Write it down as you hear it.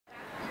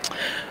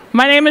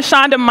My name is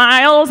Shaunda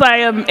Miles. I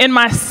am in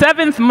my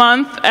 7th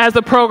month as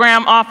a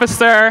program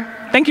officer.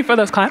 Thank you for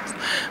those claps.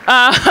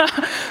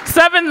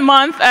 7th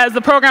month as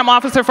the program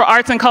officer for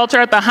arts and culture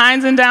at the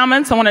Heinz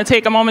Endowments. I want to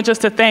take a moment just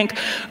to thank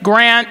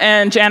Grant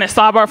and Janet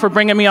Sabar for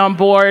bringing me on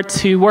board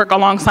to work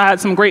alongside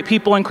some great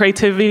people in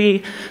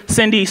creativity,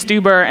 Cindy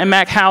Stuber and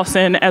Mac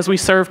Howson, as we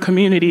serve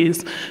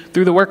communities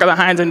through the work of the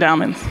Heinz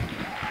Endowments.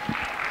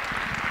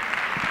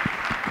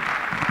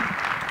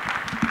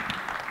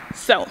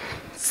 So,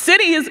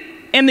 cities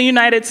in the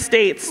United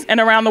States and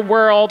around the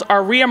world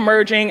are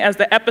reemerging as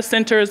the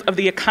epicenters of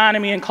the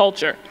economy and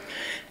culture.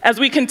 As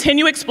we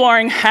continue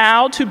exploring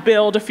how to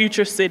build a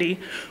future city,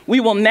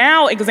 we will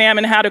now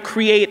examine how to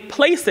create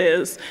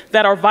places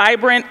that are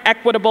vibrant,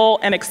 equitable,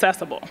 and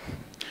accessible.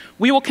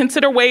 We will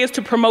consider ways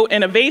to promote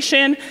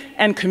innovation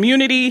and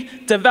community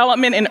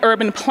development in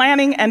urban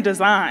planning and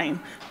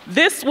design.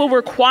 This will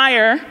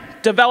require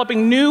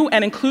developing new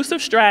and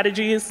inclusive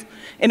strategies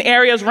in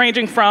areas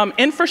ranging from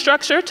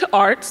infrastructure to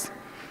arts,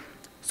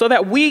 so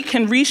that we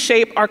can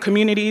reshape our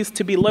communities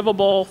to be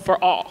livable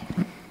for all.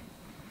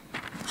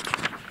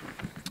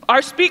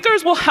 Our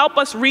speakers will help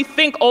us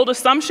rethink old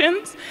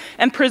assumptions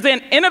and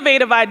present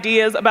innovative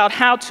ideas about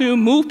how to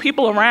move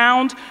people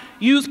around,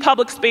 use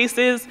public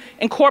spaces,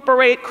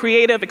 incorporate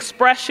creative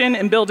expression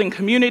in building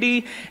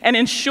community, and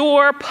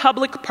ensure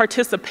public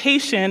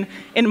participation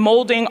in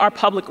molding our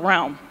public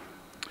realm.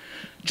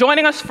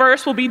 Joining us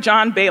first will be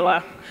John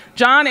Bela.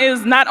 John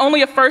is not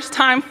only a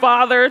first-time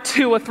father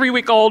to a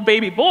 3-week-old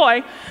baby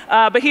boy,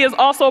 but he is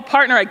also a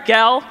partner at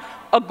GEL,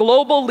 a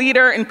global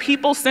leader in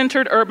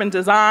people-centered urban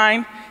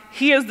design.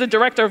 He is the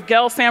director of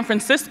GEL San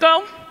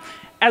Francisco.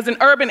 As an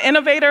urban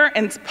innovator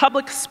and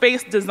public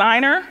space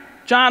designer,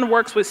 John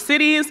works with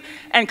cities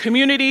and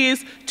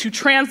communities to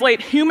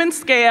translate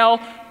human-scale,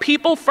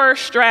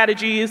 people-first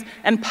strategies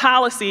and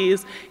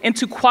policies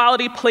into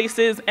quality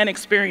places and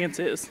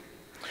experiences.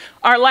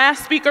 Our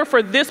last speaker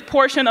for this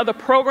portion of the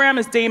program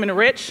is Damon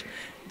Rich.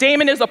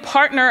 Damon is a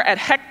partner at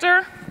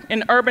Hector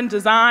in urban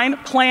design,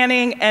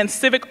 planning, and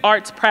civic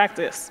arts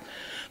practice.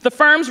 The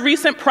firm's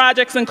recent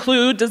projects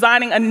include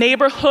designing a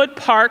neighborhood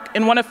park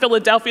in one of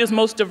Philadelphia's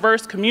most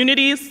diverse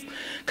communities,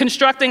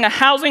 constructing a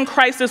housing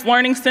crisis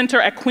learning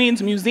center at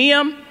Queens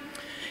Museum,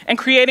 and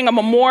creating a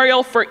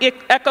memorial for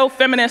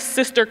eco-feminist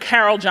sister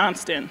Carol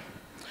Johnston.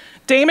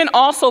 Damon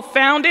also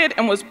founded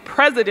and was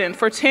president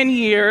for 10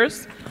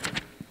 years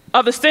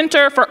of the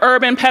Center for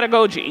Urban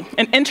Pedagogy,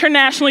 an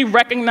internationally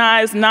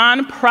recognized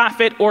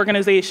nonprofit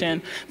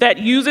organization that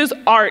uses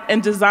art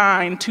and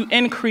design to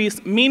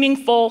increase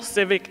meaningful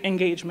civic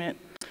engagement.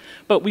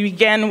 But we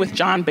begin with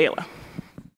John Bela.